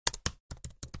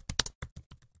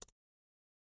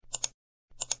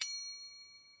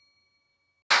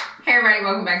Hey everybody,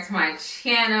 welcome back to my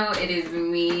channel. It is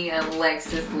me,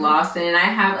 Alexis Lawson, and I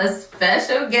have a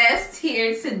special guest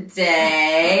here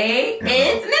today. Hello.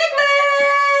 It's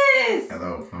Nicholas!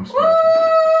 Hello, I'm Woo!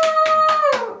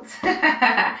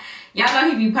 Y'all know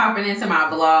he be popping into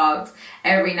my vlogs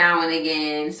every now and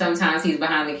again. Sometimes he's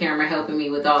behind the camera helping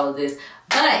me with all of this.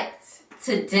 But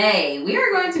today, we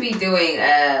are going to be doing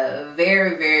a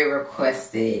very, very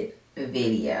requested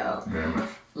video. Very much.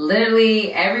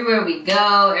 Literally everywhere we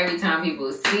go, every time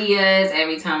people see us,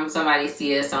 every time somebody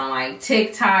see us on like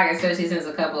TikTok, especially since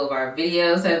a couple of our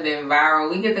videos have been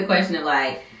viral, we get the question of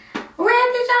like,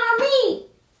 where did y'all meet?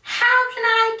 How can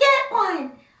I get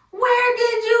one? Where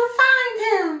did you find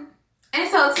him? And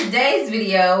so today's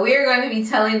video, we're going to be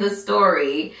telling the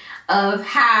story of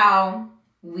how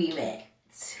we met.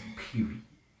 Period.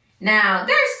 Now,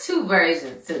 there's two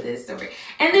versions to this story.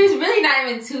 And there's really not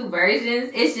even two versions.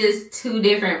 It's just two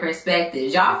different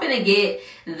perspectives. Y'all finna get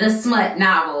the smut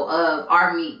novel of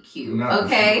our meet cute,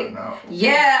 okay?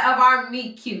 Yeah, of our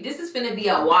meet cute. This is finna be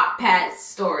a Wattpad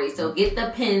story. So get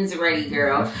the pens ready,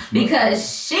 girl.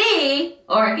 Because she,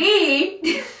 or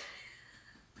he,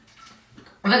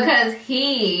 because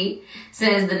he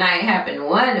says the night happened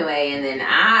one way and then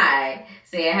I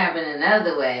say it happened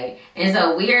another way. And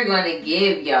so we are going to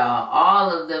give y'all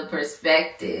all of the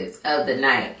perspectives of the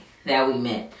night that we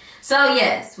met. So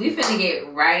yes, we finna get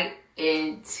right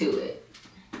into it.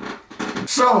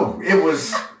 So it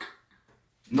was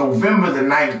November the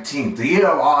 19th, the year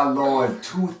of our Lord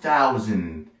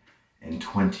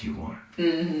 2021.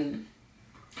 Mm-hmm.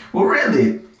 Well,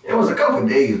 really, it was a couple of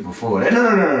days before that.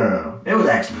 No. It was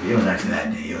actually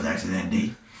that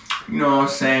day. You know what I'm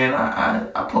saying?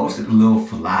 I posted a little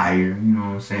flyer, you know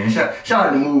what I'm saying? Shout out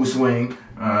to Mood Swing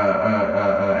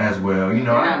as well. You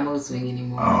know, We're not Mood Swing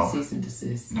anymore. Oh. Cease and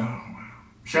desist. No.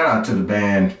 Shout out to the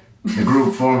band, the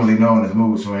group formerly known as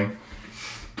Mood Swing.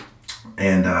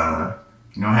 And,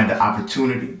 you know, I had the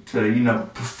opportunity to, you know,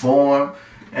 perform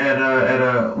at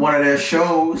one of their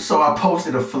shows. So I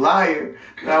posted a flyer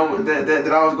that I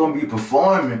was going to be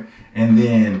performing. And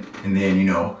then, you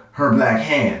know, her black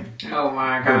hand. Oh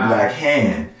my God. Her black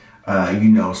hand, you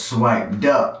know, swiped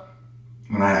up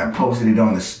when I had posted it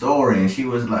on the story, and she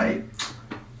was like,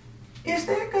 "Is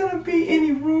there gonna be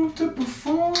any room to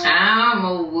perform?" I'm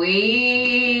a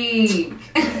weak.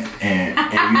 And you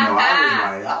know,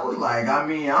 I was like, I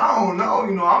mean, I don't know,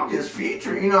 you know, I'm just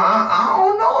featuring, you know, I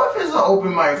don't know if it's an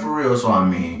open mic for real. So I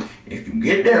mean, if you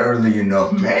get there early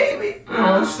enough, maybe. You know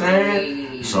what I'm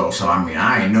saying? So I mean,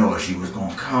 I ain't know if she was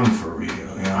gonna come for real.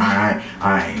 You know,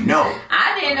 I ain't know.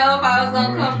 I didn't know if I was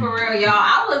gonna come for real, y'all.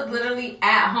 I was literally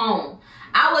at home.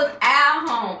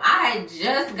 I had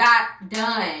just got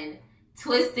done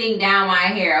twisting down my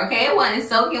hair, okay? It wasn't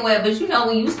soaking wet, but you know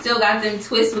when you still got them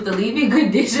twists with the leave-in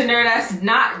conditioner that's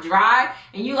not dry,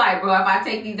 and you like, bro, if I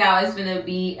take these out, it's gonna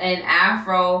be an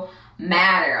afro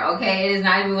matter, okay? It is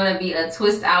not even gonna be a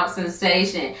twist out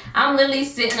sensation. I'm literally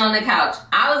sitting on the couch.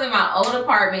 I was in my old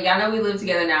apartment. Y'all know we live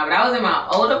together now, but I was in my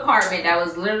old apartment that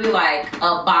was literally like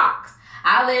a box.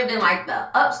 I lived in like the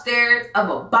upstairs of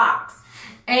a box.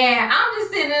 And I'm just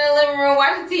sitting in the living room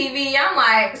watching TV. I'm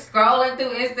like scrolling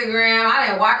through Instagram. I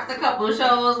done watched a couple of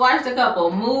shows, watched a couple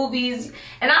of movies.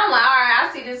 And I'm like, all right, I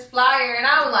see this flyer. And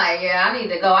I was like, yeah, I need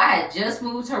to go. I had just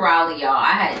moved to Raleigh, y'all.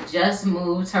 I had just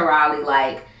moved to Raleigh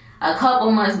like a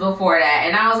couple months before that.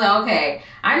 And I was like, okay,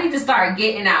 I need to start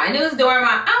getting out. And it was during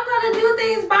my, I'm going to do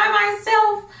things by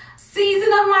myself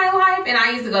season of my life. And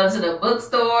I used to go to the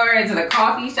bookstore and to the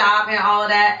coffee shop and all of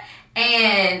that.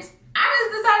 And I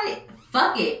just decided,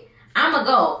 fuck it, I'ma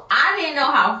go. I didn't know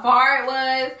how far it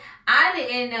was. I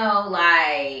didn't know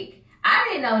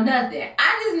nothing.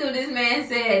 I just knew this man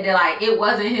said that like it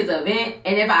wasn't his event.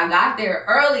 And if I got there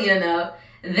early enough,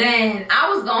 then I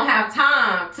was gonna have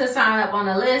time to sign up on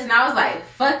the list. And I was like,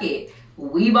 fuck it,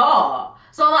 we ball.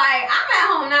 So like, I'm at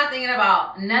home not thinking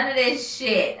about none of this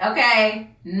shit, okay?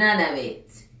 None of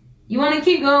it. You wanna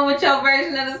keep going with your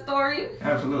version of the story?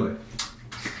 Absolutely.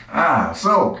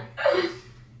 So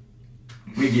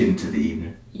we get into the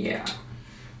evening. Yeah.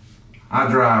 I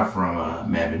drive from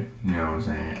Mebane, you know what I'm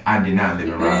saying? I did not live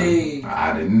in Raleigh.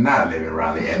 I did not live in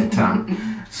Raleigh at the time.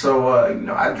 So, you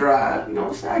know, I drive, you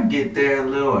know, so I get there a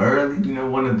little early. You know,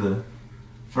 one of the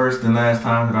first and last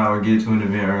times that I would get to an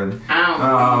event early.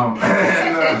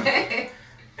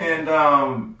 And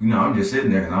you know, I'm just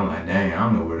sitting there and I'm like, dang, I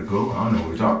don't know where to go. I don't know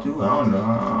where to talk to. I don't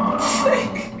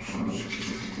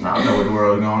know what the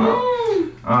world is going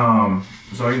on.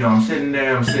 So, you know, I'm sitting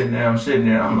there. I'm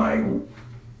like,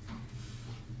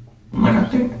 I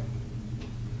think.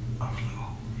 I was like,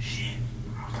 oh, shit.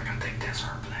 I was like, I think that's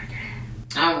her black hand.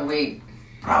 I'm weak.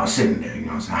 But I was sitting there, you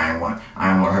know what I'm saying? I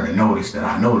didn't want her to notice that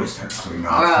I noticed her. So, you know,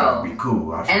 I was trying to be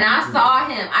cool. I saw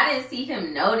him. I didn't see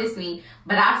him notice me,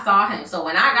 but I saw him. So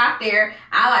when I got there,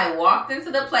 I like walked into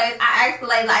the place. I asked the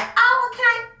lady like, oh, can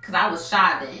I? Because I was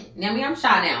shy then. I mean, I'm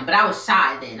shy now, but I was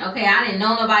shy then. Okay, I didn't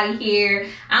know nobody here.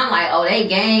 I'm like, oh, they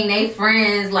gang, they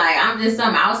friends. Like, I'm just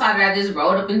some outsider that just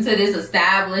rode up into this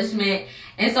establishment.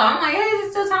 And so I'm like, hey, is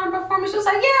it still time to perform? And she was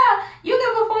like, yeah, you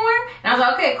can perform. And I was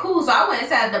like, okay, cool. So I went and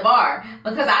sat at the bar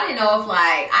because I didn't know if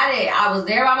like, I was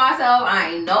there by myself.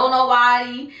 I ain't know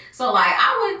nobody. So like,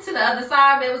 I went to the other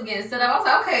side, but it was getting set up. I was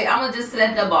like, okay, I'm going to just sit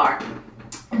at the bar.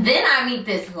 Then I meet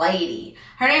this lady.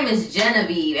 Her name is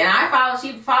Genevieve, and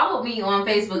she followed me on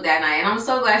Facebook that night, and I'm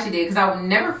so glad she did because I will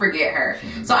never forget her.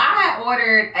 So I had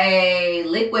ordered a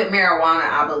liquid marijuana,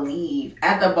 I believe,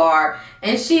 at the bar,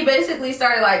 and she basically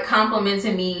started like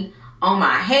complimenting me on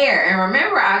my hair. And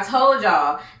remember, I told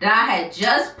y'all that I had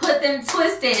just put them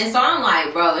twisted, and so I'm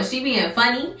like, bro, is she being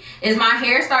funny? Is my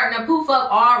hair starting to poof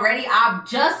up already? I've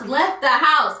just left the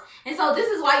house, and so this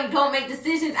is why you don't make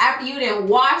decisions after you done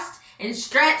washed and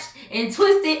stretched and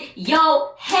twisted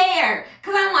your hair.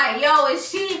 Cause I'm like, yo, is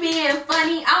she being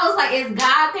funny? I was like, is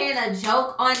God playing a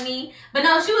joke on me? But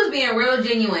no, she was being real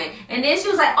genuine. And then she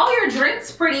was like, oh, your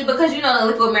drink's pretty because you know the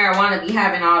liquid marijuana be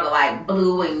having all the like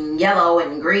blue and yellow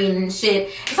and green and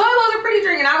shit. So it was a pretty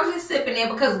drink, and I was just sipping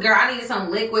it because girl, I needed some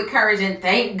liquid courage, and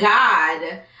thank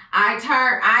God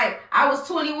I was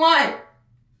 21.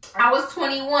 I was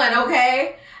 21,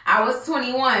 okay? I was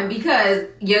 21 because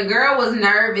your girl was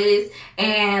nervous,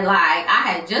 and like I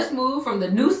had just moved from the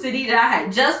new city that I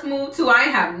had just moved to. I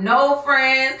didn't have no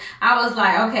friends. I was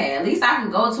like, okay, at least I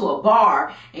can go to a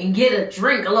bar and get a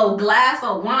drink, a little glass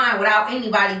of wine without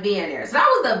anybody being there. So that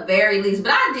was the very least,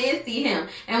 but I did see him.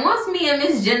 And once me and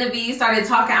Miss Genevieve started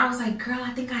talking, I was like, girl,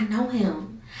 I think I know him.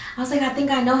 I was like, I think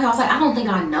I know him. I was like, I don't think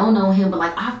I know him, but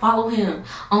like I follow him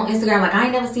on Instagram. Like I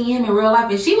ain't never seen him in real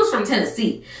life. And she was from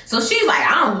Tennessee. So she's like,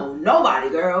 I don't know nobody,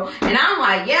 girl. And I'm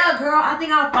like, yeah, girl, I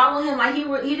think I follow him. Like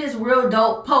he this real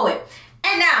dope poet.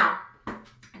 And now, I'm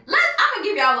gonna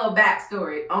give y'all a little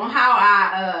backstory on how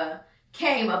I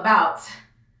came about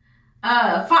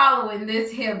following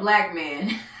this here black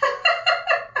man.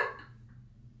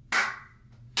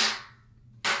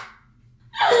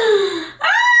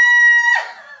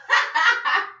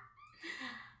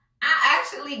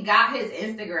 Got his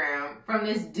Instagram from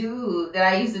this dude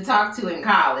that I used to talk to in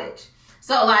college.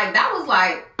 So like that was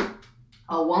like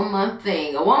a 1 month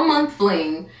thing, a 1 month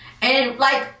fling. And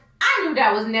like I knew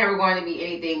that was never going to be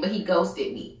anything, but he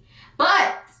ghosted me.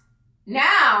 But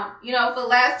now, you know, for the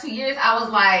last 2 years, I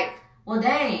was like, well,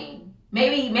 dang,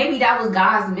 maybe that was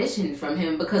God's mission from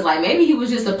him, because like maybe he was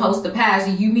just supposed to pass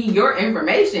you your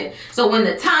information. So when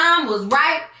the time was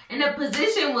right and the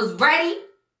position was ready,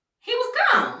 he was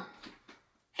gone.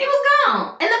 He was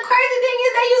gone. And the crazy thing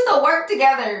is they used to work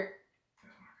together.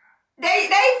 They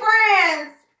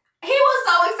friends. He was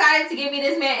so excited to give me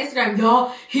this man Instagram.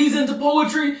 Y'all, he's into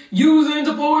poetry. You's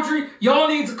into poetry. Y'all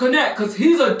need to connect because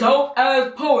he's a dope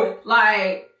ass poet.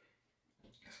 Like,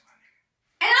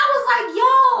 and I was like,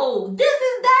 yo, this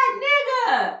is that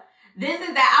nigga. This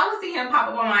is that. I would see him pop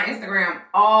up on my Instagram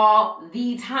all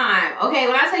the time. Okay,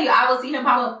 when I tell you I would see him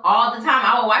pop up all the time,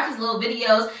 I would watch his little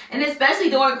videos, and especially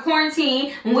during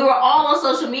quarantine when we were all on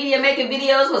social media making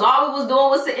videos because all we was doing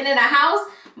was sitting in the house,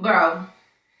 bro.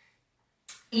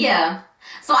 Yeah.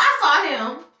 So I saw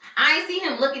him. I ain't see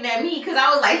him looking at me because I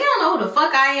was like, he don't know who the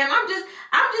fuck I am. I'm just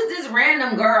this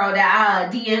random girl that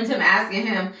DM'd him asking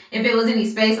him if it was any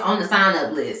space on the sign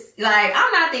up list. Like,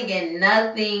 I'm not thinking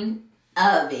nothing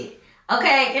of it.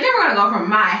 Okay, and then we're gonna go from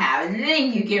my house, and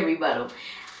then you can rebuttal.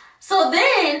 So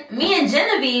then, me and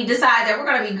Genevieve decide that we're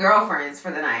gonna be girlfriends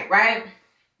for the night, right?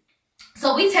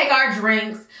 So we take our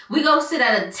drinks, we go sit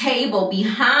at a table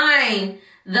behind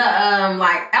the,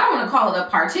 like, I don't wanna call it a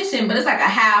partition, but it's like a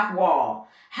half wall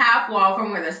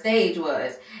from where the stage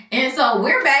was. And so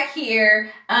we're back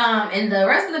here, and the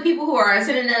rest of the people who are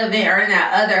attending the event are in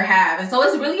that other half. And so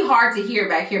it's really hard to hear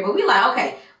back here, but we like,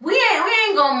 okay, we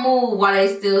ain't gonna move while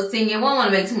they still singing. We don't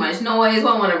want to make too much noise. We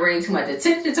don't want to bring too much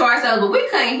attention to ourselves, but we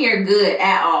couldn't hear good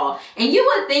at all. And you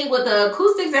would think with the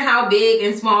acoustics and how big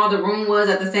and small the room was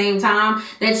at the same time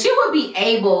that you would be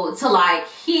able to like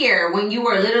hear when you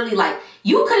were literally like,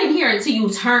 you couldn't hear until you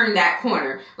turned that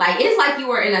corner. Like, it's like you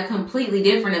were in a completely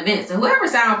different event. So whoever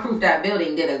soundproofed that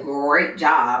building did a great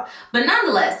job. But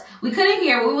nonetheless, we couldn't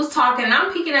hear. We was talking, and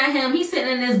I'm peeking at him. He's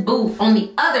sitting in this booth on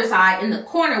the other side in the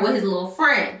corner with his little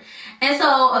friend. And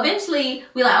so eventually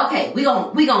we like, okay, we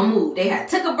gonna move. They had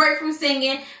took a break from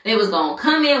singing. They was gonna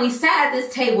come in. We sat at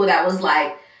this table that was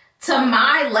like to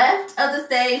my left of the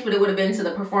stage, but it would have been to the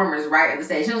performer's right of the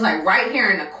stage. It was like right here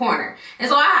in the corner. And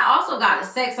so I also got a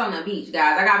Sex on the Beach,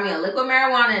 guys. I got me a liquid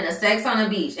marijuana and a Sex on the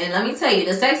Beach. And let me tell you,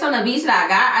 the Sex on the Beach that I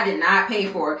got, I did not pay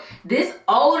for. This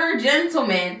older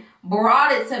gentleman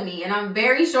brought it to me, and I'm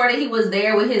very sure that he was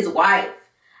there with his wife.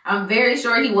 I'm very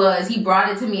sure he was. He brought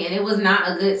it to me, and it was not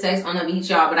a good Sex on the Beach,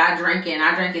 y'all, but I drank it, and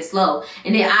I drank it slow.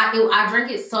 And then I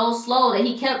drank it so slow that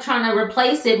he kept trying to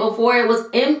replace it before it was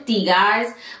empty,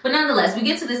 guys. But nonetheless, we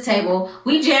get to this table.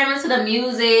 We jam into the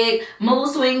music. Mood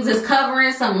Swings is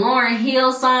covering some Lauryn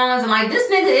Hill songs, and like, this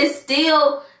nigga is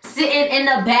still sitting in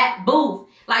the back booth.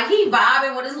 Like, he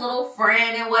vibing with his little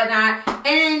friend and whatnot.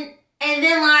 And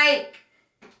then, like,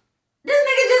 this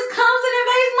nigga just comes and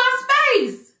invades my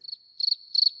space.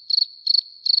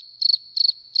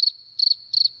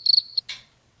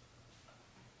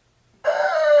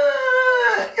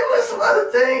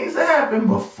 Other things that happened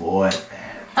before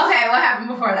that. Okay, what happened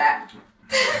before that?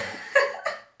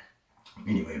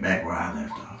 Anyway, back where I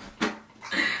left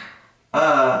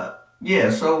off.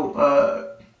 Yeah,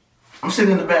 so I'm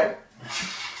sitting in the back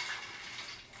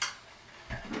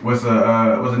with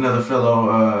another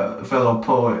fellow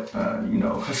poet,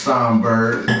 Hassan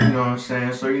Bird, you know what I'm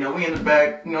saying? So, we in the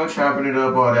back, chopping it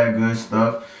up, all that good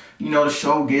stuff. The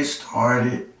show gets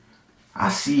started. I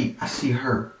see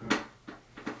her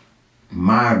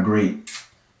migrate.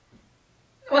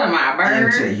 What am I, a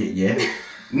bird? Yeah.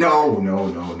 No. No,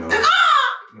 you're not a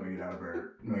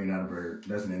bird. No, you're not a bird.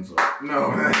 That's an insult.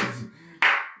 No, I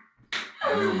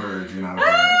know birds, you're not a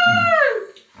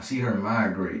bird. I see her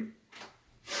migrate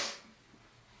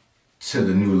to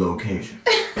the new location.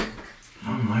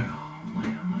 I'm like,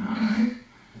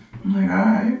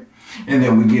 alright. And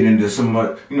then we get into some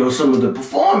of the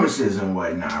performances and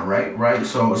whatnot, right?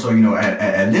 So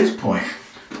at this point,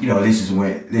 this is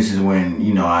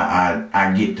when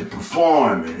I get to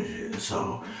perform and shit.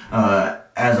 So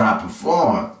as I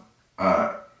perform,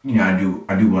 I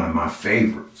do one of my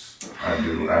favorites. I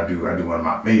do one of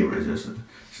my favorites.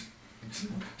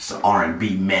 It's an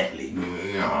R&B medley.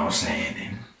 You know what I'm saying?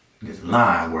 And there's a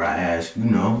line where I ask, you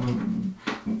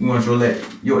want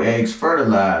your eggs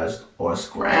fertilized or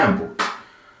scrambled?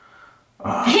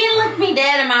 He looked me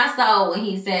dead in my soul when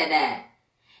he said that.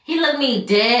 He looked me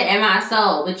dead in my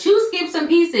soul. But you skipped some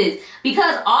pieces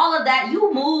because all of that,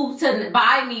 you moved to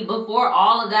buy me before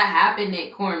all of that happened,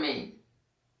 Nick Corman.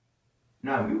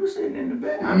 No, we were sitting in the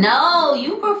back. No,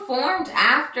 you performed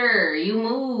after you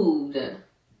moved.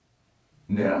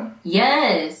 Yeah?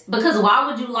 Yes. Because why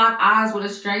would you lock eyes with a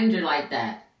stranger like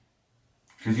that?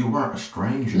 Because you weren't a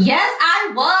stranger. Yes,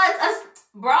 I was.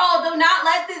 Bro, do not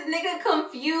let this nigga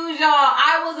confuse y'all.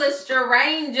 I was a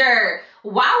stranger.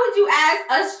 Why would you ask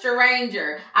a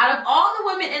stranger? Out of all the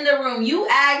women in the room, you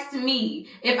asked me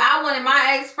if I wanted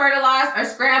my eggs fertilized or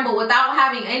scrambled without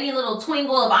having any little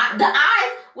twinkle of the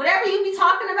eyes, whatever you be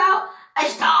talking about.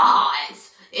 It's the eyes.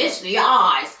 It's the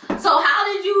eyes. So how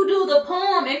did you do the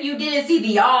poem if you didn't see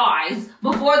the eyes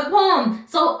before the poem?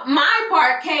 So my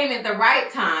part came at the right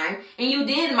time, and you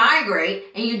did migrate,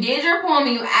 and you did your poem,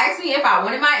 and you asked me if I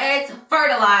wanted my eggs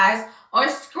fertilized or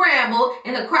scrambled,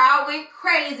 and the crowd went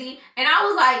crazy, and I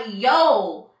was like,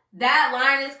 yo, that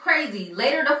line is crazy.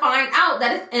 Later to find out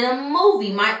that it's in a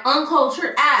movie, my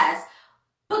uncultured ass.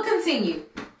 But continue.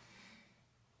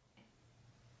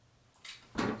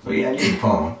 So yeah, I did the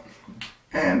poem.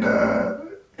 And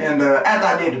after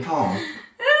I did the poem,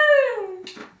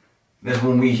 that's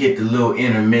when we hit the little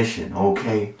intermission,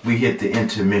 okay? We hit the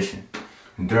intermission.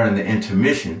 And during the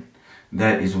intermission,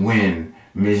 that is when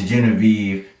Miss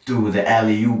Genevieve threw the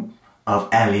alley-oop of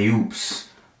alley-oops.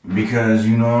 Because,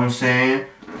 you know what I'm saying?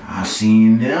 I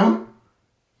seen them.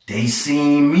 They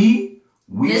seen me.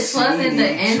 This wasn't the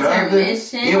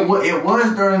intermission? It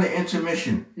was during the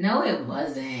intermission. No, it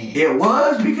wasn't. It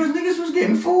was because niggas was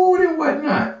getting food and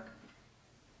whatnot.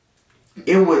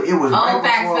 It was. Oh,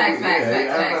 facts.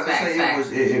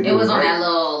 It was on that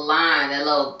little line, that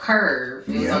little curve.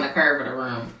 It was on the curve of the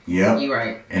room. Yep. You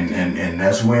right. And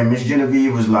that's when Miss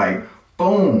Genevieve was like,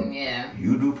 boom. Yeah.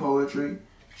 You do poetry.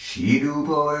 She do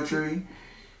poetry.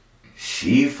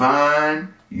 She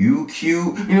fine. You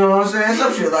cute. You know what I'm saying?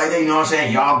 Some shit like that. You know what I'm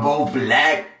saying? Y'all both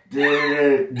black. Do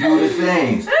the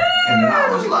things. And then I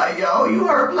was like, yo, you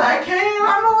heard Black Kane?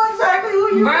 I know exactly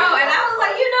who you are. Bro, and I was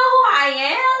like, you know who I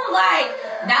am? Like,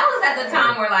 that was at the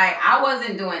time where, like, I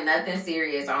wasn't doing nothing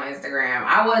serious on Instagram.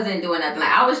 I wasn't doing nothing.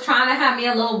 Like, I was trying to have me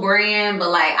a little brand,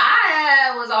 but, like,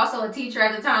 I was also a teacher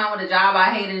at the time with a job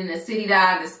I hated in the city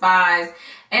that I despised.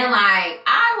 And, like,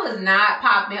 I was not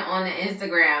popping on the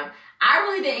Instagram. I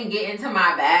really didn't get into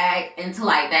my bag until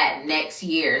like that next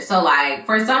year. So like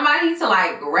for somebody to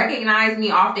like recognize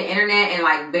me off the internet and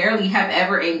like barely have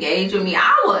ever engaged with me,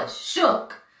 I was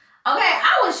shook. Okay,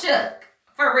 I was shook.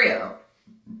 For real.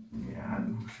 Yeah, I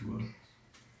knew who she was.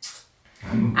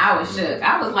 I was shook.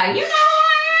 I was like, you know who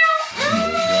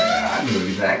I knew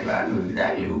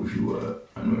exactly who she was.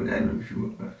 I knew exactly who she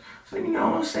was. So you know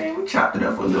what I'm saying? We chopped it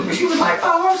up for a little bit. She was like,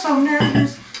 oh, I'm so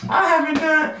nervous. I haven't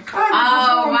done.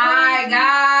 Oh my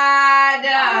God.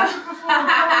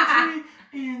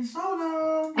 In so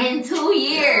long. In 2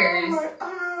 years. I'm like,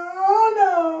 oh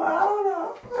no, I don't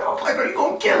know. I was like, are you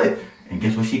gonna kill it? And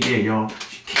guess what she did, y'all?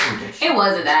 She killed that shit. It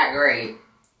wasn't that great.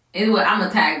 I'm gonna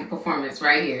tag the performance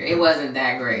right here. It wasn't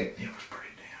that great. It was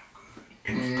pretty damn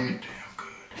good. It was pretty damn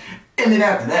good. And then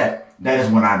after that is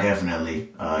when I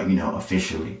definitely,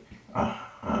 officially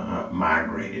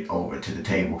migrated over to the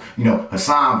table. You know,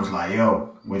 Hassan was like,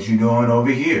 yo, what you doing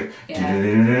over here?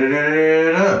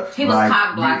 Yeah. He was like,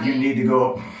 cock blocking. You need to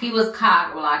go. He was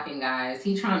cock blocking, guys.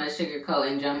 He trying to sugarcoat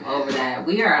and jump over that.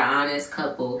 We are an honest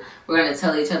couple. We're going to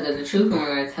tell each other the truth, and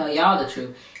we're going to tell y'all the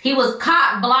truth. He was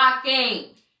cock blocking.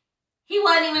 He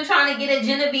wasn't even trying to get at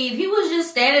Genevieve. He was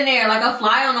just standing there like a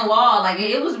fly on the wall. Like,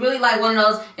 it was really like one of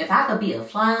those, if I could be a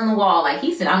fly on the wall, like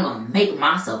he said, I'm going to make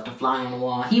myself the fly on the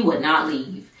wall. He would not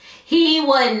leave. He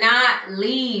would not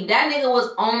leave. That nigga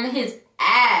was on his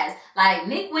ass. Like,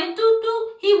 Nick went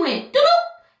doo-doo. He went doo-doo.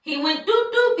 He went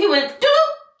doo-doo. He went doo-doo.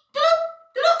 Doo-doo.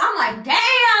 Doo-doo. I'm like,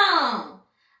 damn.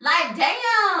 Like,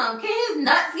 damn. Can his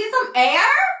nuts get some air?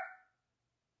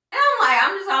 And I'm like,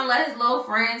 I'm just gonna let his little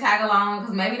friend tag along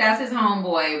because maybe that's his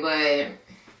homeboy, but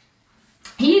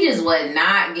he just would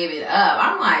not give it up.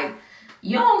 I'm like,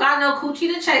 you don't got no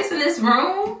coochie to chase in this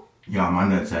room? Y'all, my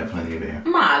nuts had plenty of air.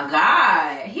 My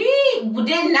God. He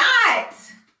did not.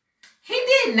 He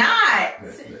did not.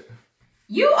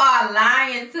 You are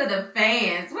lying to the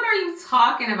fans. What are you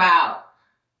talking about?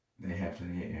 They had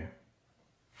plenty of air.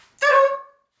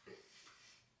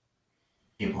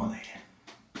 It wasn't like that.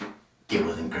 It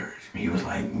was encouragement. He was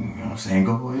like, you know what I'm saying,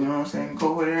 go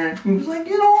over there. And he was like,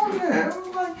 get on there. I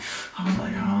was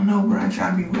like, I don't know, bro. I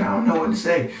don't know what to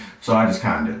say. So I just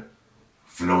kind of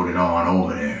floated on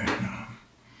over there.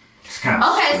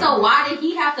 Okay, so why did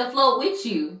he have to float with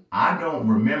you? I don't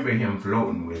remember him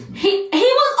floating with me. He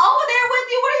was over there with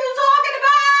you. What are you talking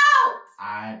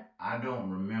about? I don't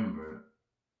remember.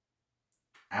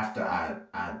 After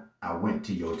I went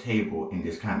to your table and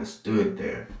just kind of stood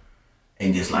there.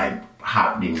 And just like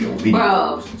hopped in your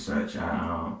videos and such.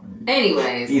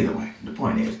 Anyways. Either way, the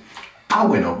point is, I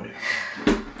went over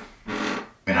there.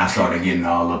 And I started getting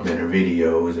all up in her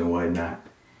videos and whatnot.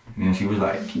 And then she was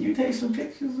like, can you take some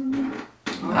pictures of me?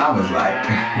 And I was like,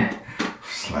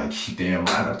 damn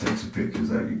right, I'll take some pictures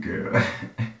of you, girl.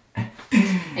 And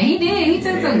he did. He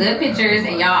took some good pictures.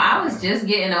 And y'all, I was just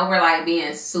getting over like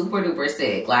being super duper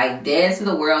sick. Like dead to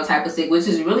the world type of sick. Which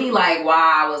is really like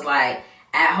why I was like,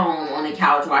 at home on the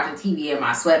couch watching TV in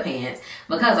my sweatpants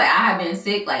because like I have been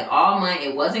sick like all month.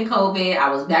 It wasn't COVID. I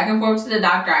was back and forth to the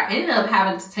doctor. I ended up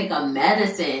having to take a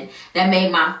medicine that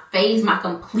made my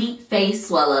complete face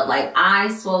swell up, like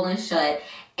eyes swollen shut,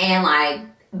 and like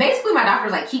basically my doctor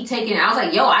was like, keep taking it. I was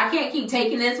like, yo, I can't keep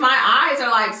taking this. My eyes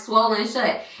are like swollen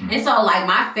shut. And so like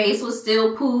my face was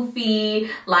still poofy.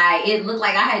 Like it looked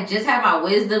like I had just had my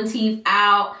wisdom teeth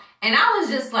out. And I was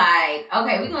just like,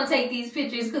 okay, we're going to take these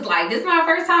pictures because, like, this is my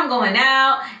first time going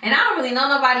out. And I don't really know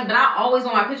nobody, but I always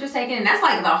want my pictures taken. And that's,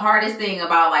 like, the hardest thing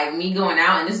about, like, me going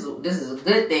out. And this is a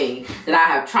good thing that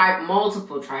I have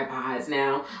multiple tripods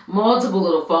now. Multiple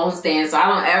little phone stands. So I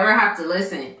don't ever have to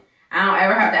listen. I don't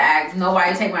ever have to ask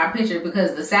nobody to take my picture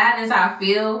because the sadness I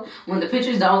feel when the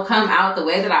pictures don't come out the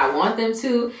way that I want them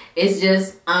to is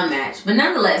just unmatched. But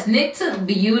nonetheless, Nick took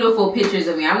beautiful pictures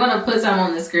of me. I'm going to put some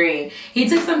on the screen. He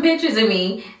took some pictures of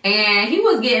me and he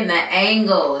was getting the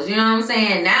angles. You know what I'm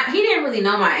saying? Now, he didn't really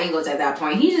know my angles at that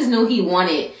point. He just knew he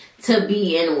wanted to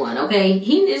be in one, okay?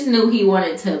 He just knew he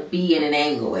wanted to be in an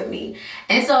angle with me.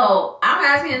 And so I'm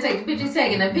asking him to take the pictures,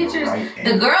 taking the pictures.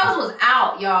 The girls was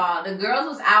out, y'all. The girls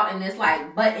was out in this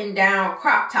like button down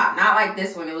crop top. Not like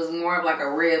this one. It was more of like a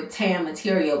rib tan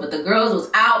material. But the girls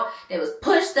was out. They was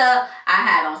pushed up. I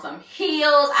had on some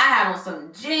heels. I had on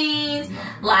some jeans.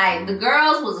 Like the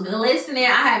girls was glistening. I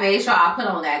had made sure I put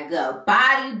on that good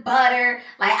body butter.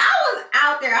 Like I was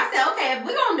out there. I said, okay, if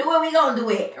we're going to do it, we're going to do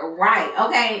it right,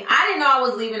 okay? I didn't know I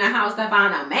was leaving the house to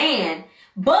find a man,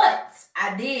 but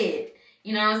I did.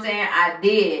 You know what I'm saying? I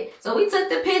did. So we took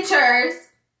the pictures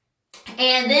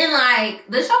and then like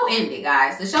the show ended,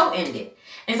 guys. The show ended.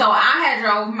 And so I had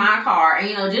drove my car,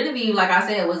 and Genevieve, like I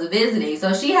said, was visiting.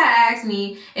 So she had asked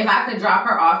me if I could drop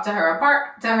her off to her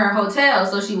hotel,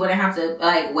 so she wouldn't have to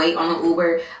like wait on the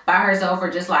Uber by herself, or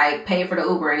just like pay for the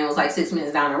Uber, and it was like 6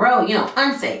 minutes down the road.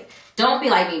 Unsafe. Don't be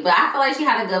like me. But I feel like she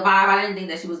had a good vibe. I didn't think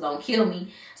that she was gonna kill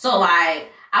me. So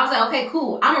like, I was like, okay,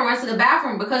 cool. I'm gonna run to the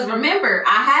bathroom, because remember,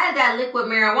 I had that liquid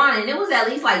marijuana, and it was at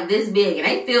least like this big, and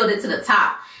they filled it to the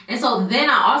top. And so then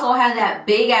I also had that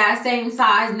big ass, same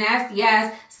size, nasty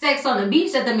ass Sex on the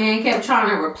Beach that the man kept trying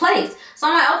to replace. So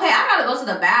I'm like, okay, I gotta go to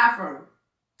the bathroom.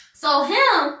 So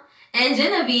him and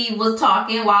Genevieve was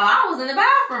talking while I was in the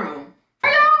bathroom.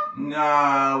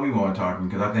 Nah, we weren't talking,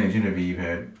 because I think Genevieve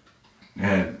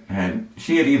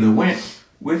she had either went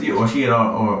with you, or she had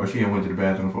went to the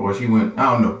bathroom, or she went,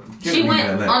 I don't know. She went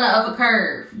on the upper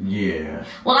curve. Yeah.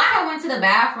 Well, I had went to the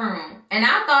bathroom, and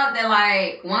I thought that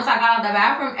like once I got out of the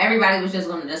bathroom, everybody was just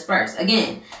going to disperse.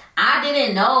 Again, I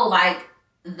didn't know like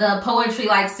the poetry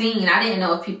like scene. I didn't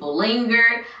know if people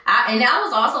lingered. And that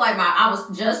was also like I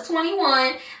was just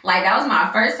 21. Like that was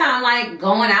my first time like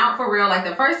going out for real. Like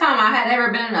the first time I had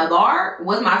ever been in a bar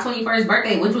was my 21st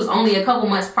birthday, which was only a couple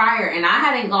months prior, and I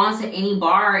hadn't gone to any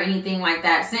bar or anything like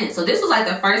that since. So this was like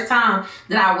the first time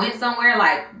that I went somewhere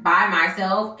like by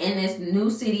myself in this new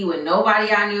city with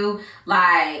nobody I knew.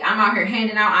 Like I'm out here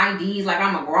handing out IDs like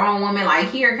I'm a grown woman. Like,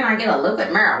 here, can I get a liquid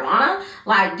marijuana?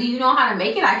 Like, do you know how to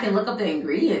make it? I can look up the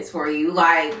ingredients for you.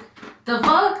 Like, the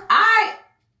fuck? I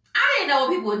didn't know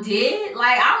what people did.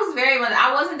 Like,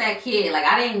 I wasn't that kid. Like,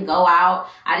 I didn't go out.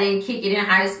 I didn't kick it in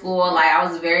high school. Like, I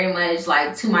was very much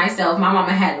like to myself. My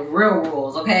mama had real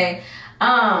rules, okay?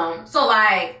 So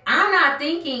like, I'm not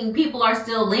thinking people are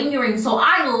still lingering. So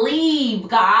I leave,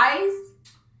 guys.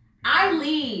 I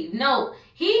leave. No,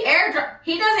 he doesn't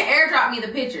airdrop me the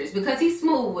pictures because he's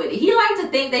smooth with it. He likes to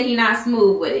think that he's not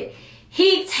smooth with it.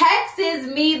 He texts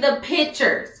me the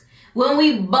pictures. When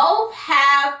we both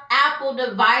have Apple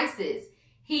devices,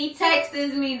 he texts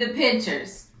me the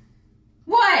pictures.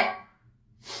 What?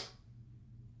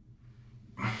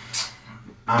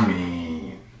 I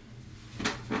mean,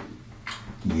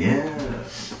 yeah.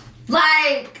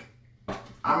 Like,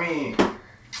 I mean,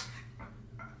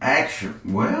 actually,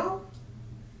 well,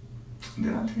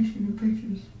 did I text you the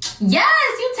pictures?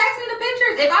 Yes, you text me the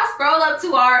pictures. If I scroll up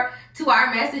to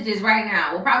our messages right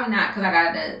now, well, probably not, because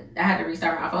I had to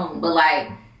restart my phone. But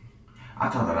like, I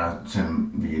thought that I sent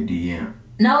them via DM.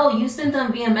 No, you sent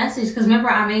them via message, because remember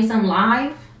I made some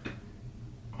live.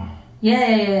 Oh.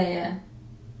 Yeah.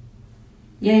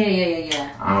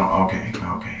 Oh, okay.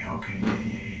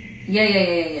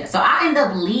 Yeah. So I end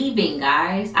up leaving,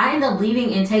 guys. I end up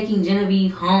leaving and taking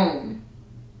Genevieve home.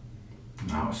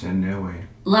 I was sitting there waiting.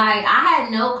 Like, I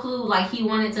had no clue, like, he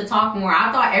wanted to talk more.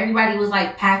 I thought everybody was,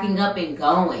 like, packing up and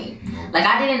going. Nope. Like,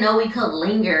 I didn't know we could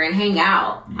linger and hang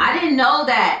out. Yeah. I didn't know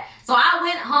that. So I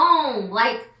went home.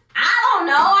 Like, I don't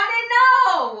know. I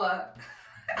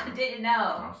didn't know.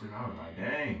 I was like,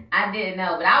 dang. I didn't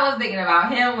know. But I was thinking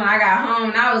about him when I got home,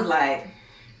 and I was like,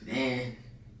 man.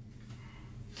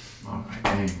 I was like,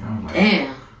 dang.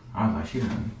 Damn. I was like, she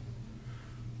done.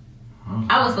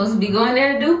 I was supposed to be going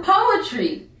there to do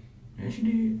poetry. Yeah, she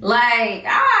did. Like,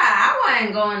 I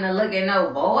wasn't going to look at no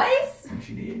boys. Yeah,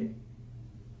 she did.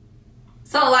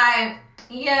 So, like,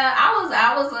 yeah, I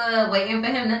was waiting for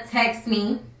him to text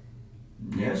me.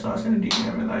 Yeah, so I sent a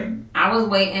DM at like... I was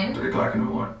waiting. 3 o'clock in the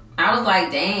morning. I was like,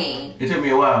 dang. It took me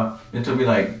a while. It took me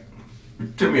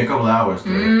a couple of hours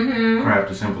to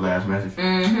craft a simple ass message.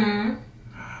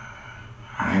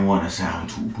 I didn't want to sound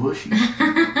too pushy.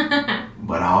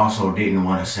 But I also didn't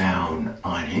want to sound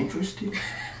uninterested.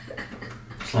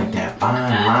 It's like that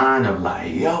fine line of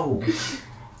like, yo,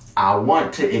 I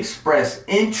want to express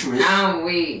interest. I'm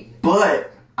weak.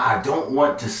 But I don't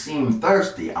want to seem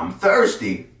thirsty. I'm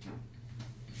thirsty.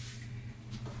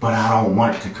 But I don't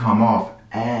want to come off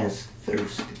as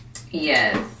thirsty.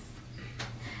 Yes.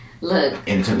 Look.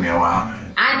 And it took me a while,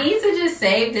 man. I need to just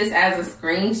save this as a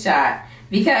screenshot.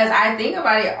 Because I think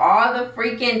about it all the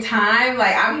freaking time.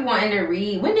 Like, I be wanting to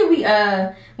read. When did we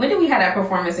have that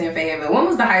performance in Fayetteville? When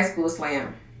was the high school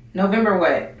slam? November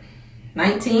what?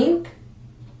 19th?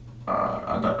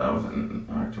 I thought that was in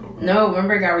October. No,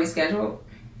 remember it got rescheduled?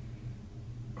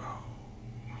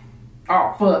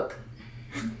 Oh, fuck.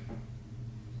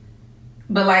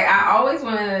 But like, I always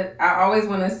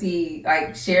want to see,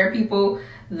 like, share people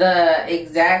the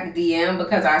exact DM,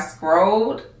 because I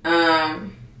scrolled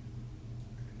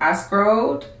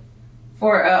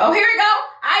for, oh, here we go.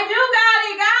 I do got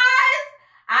it, guys.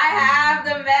 I have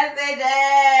the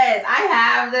messages. I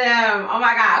have them. Oh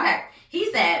my God. Okay.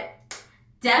 He said,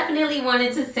 Definitely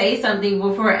wanted to say something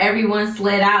before everyone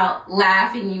slid out,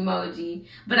 laughing emoji.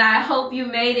 But I hope you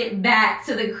made it back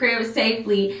to the crib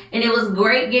safely, and it was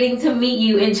great getting to meet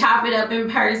you and chop it up in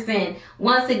person.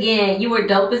 Once again, you were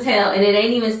dope as hell, and it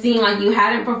ain't even seem like you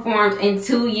hadn't performed in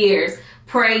 2 years.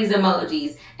 Praise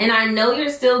emojis. And I know you're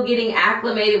still getting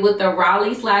acclimated with the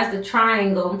Raleigh/the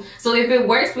Triangle. So if it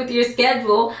works with your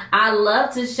schedule, I'd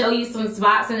love to show you some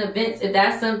spots and events if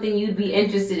that's something you'd be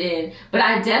interested in. But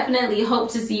I definitely hope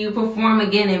to see you perform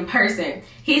again in person.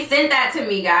 He sent that to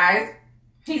me, guys.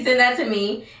 He sent that to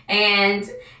me, and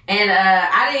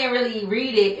I didn't really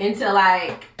read it until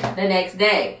like the next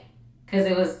day. Cause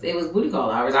it was booty call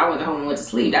hours. I went home and went to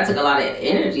sleep. That took a lot of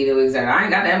energy to exert. I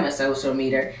ain't got that much social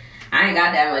media. I ain't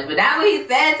got that much, but that's what he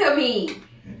said to me.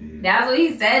 That's what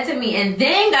he said to me. And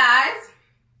then, guys,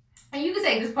 and you can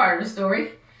take this part of the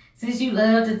story since you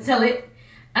love to tell it.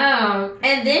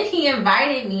 And then he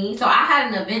invited me. So I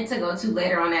had an event to go to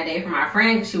later on that day for my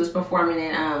friend, because she was performing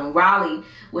in Raleigh,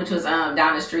 which was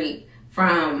down the street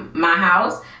from my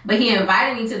house. But he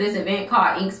invited me to this event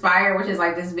called Inkspire, which is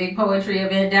like this big poetry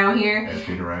event down here. That's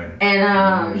Peter Ryder.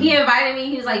 And he invited me.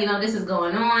 He was like, you know, this is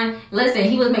going on. Listen,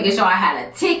 he was making sure I had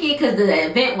a ticket because the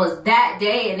event was that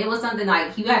day, and it was something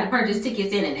like you had to purchase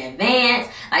tickets in advance.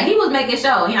 Like, he was making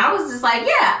sure. You know, I was just like,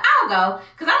 yeah, I'll go,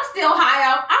 because I'm still high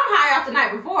off. I'm high off the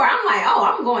night before. I'm like, oh,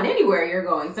 I'm going anywhere you're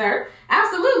going, sir.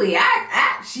 Absolutely.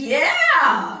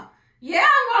 Yeah,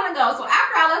 I'm gonna go. So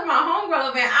after I left my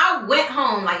homegirl event, I went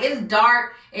home. Like, it's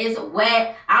dark, it's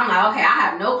wet. I'm like, okay, I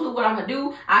have no clue what I'm gonna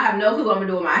do. I have no clue what I'm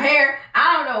gonna do with my hair.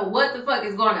 I don't know what the fuck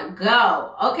is gonna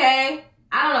go, okay?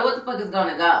 I don't know what the fuck is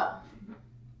gonna go.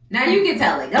 Now you can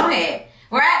tell it. Go ahead.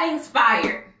 We're at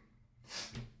Inkspire.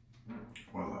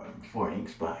 Well, before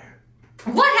Inkspire.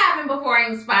 What happened before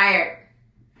Inkspire?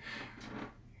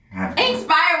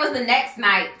 Inkspire was the next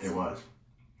night. It was.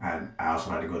 I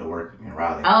also had to go to work in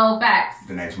Raleigh. Oh, facts.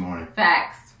 The next morning.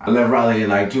 Facts. I left Raleigh at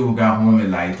like 2, got home at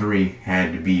like 3,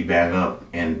 had to be back up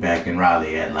and back in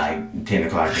Raleigh at like 10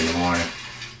 o'clock in the morning.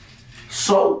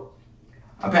 So,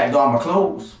 I packed all my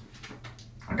clothes.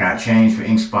 I got changed for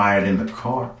Inkspired in the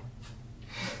car.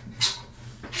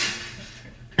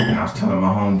 And I was telling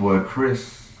my homeboy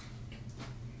Chris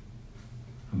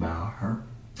about her.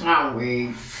 I'm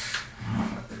weak.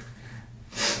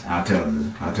 I'll tell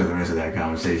the rest of that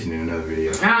conversation in another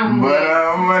video.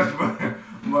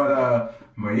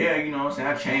 But yeah, you know what I'm saying?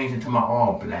 I changed into my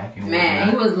all black and man,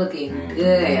 he was looking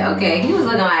good. Okay, he was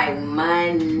looking like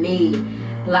money,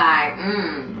 like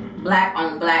black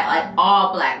on black, like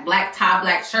all black, black tie,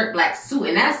 black shirt, black suit,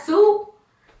 and that suit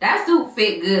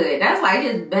fit good. That's like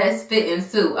his best fitting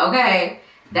suit. Okay,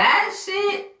 that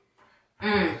shit.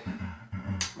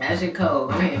 That shit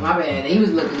cold. I mean, my bad. He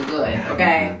was looking good.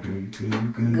 Okay.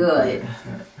 Good.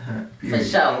 For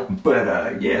sure.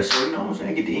 But yeah, so you know what I'm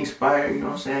saying, get the Inkspire, you know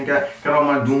what I'm saying, got all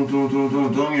my doom,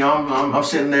 you know, I'm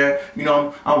sitting there, you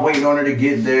know, I'm waiting on her to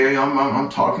get there, I'm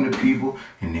talking to people,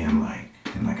 and then like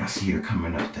I see her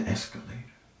coming up the escalator.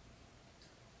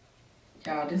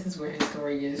 Y'all, this is where his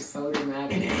story gets so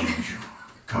dramatic. An angel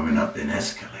coming up an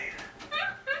escalator.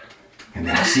 And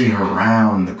then I see her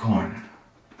round the corner.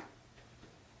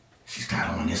 She's got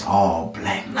on this all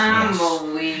black dress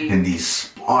and these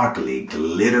sparkly,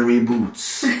 glittery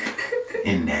boots.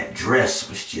 And that dress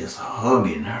was just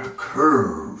hugging her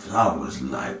curves. I was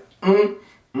like,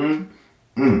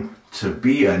 To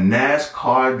be a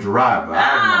NASCAR driver,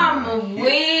 I want to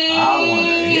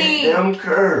hit them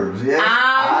curves. Yes,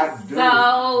 I do.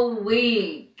 So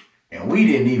weak. And we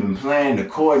didn't even plan to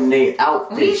coordinate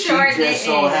outfits. She just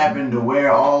so happened to wear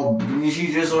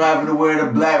the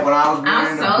black when I was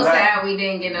wearing the black. I'm so sad we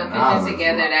didn't get no pictures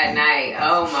together that night.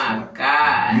 Oh my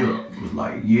God. Yeah, it was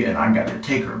like, yeah, and I got to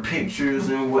take her pictures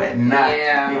and whatnot.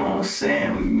 Yeah. You know what I'm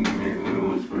saying?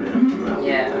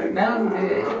 Yeah, that was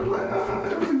good.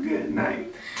 That was a good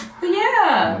night.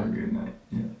 Yeah. That was a good night.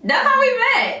 Yeah. That's how we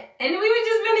met. And we would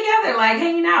just been together, like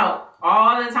hanging out.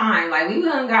 All the time. Like, we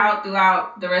hung out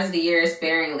throughout the rest of the year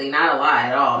sparingly. Not a lot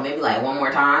at all. Maybe like one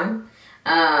more time.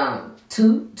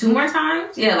 Two more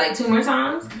times? Yeah, like 2 more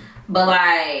times. But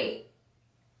like,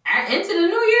 into the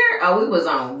new year, we was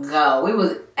on go. We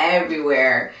was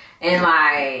everywhere. And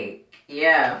like,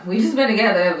 yeah, we just been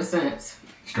together ever since.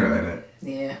 Straight like that.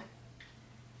 Yeah.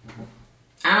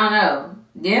 I don't know.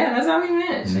 Yeah, that's how we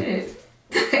met. Mm-hmm. Shit.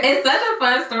 It's such a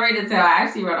fun story to tell. I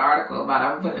actually wrote an article about it.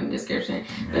 I'll put it in the description.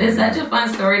 But it's such a fun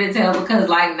story to tell because,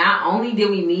 like, not only did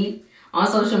we meet on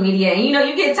social media, and, you know,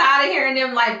 you get tired of hearing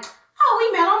them like, oh,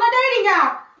 we met on a dating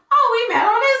app. Oh, we met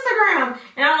on Instagram.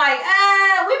 And I'm like,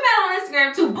 we met on Instagram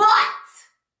too. But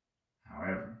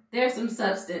however, there's some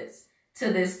substance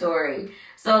to this story.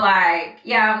 So like,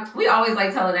 yeah, we always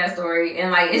like telling that story,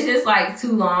 and like it's just like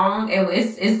too long, and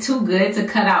it's too good to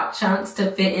cut out chunks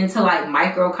to fit into like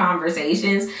micro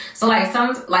conversations. So like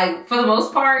for the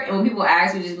most part, and when people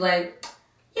ask, we just be like,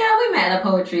 yeah, we met at a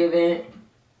poetry event.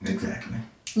 Exactly.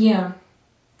 Yeah.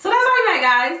 So that's how we met,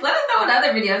 guys. Let us know what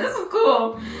other videos. This is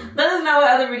cool. Let us know what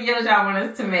other videos y'all want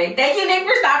us to make. Thank you, Nick,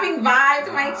 for stopping by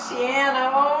to my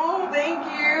channel. Thank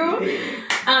you.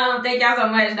 Thank y'all so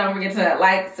much. Don't forget to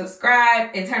like,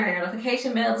 subscribe, and turn your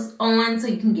notification bells on so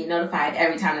you can get notified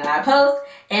every time that I post.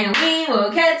 And we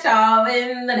will catch y'all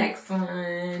in the next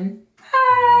one.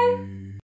 Bye.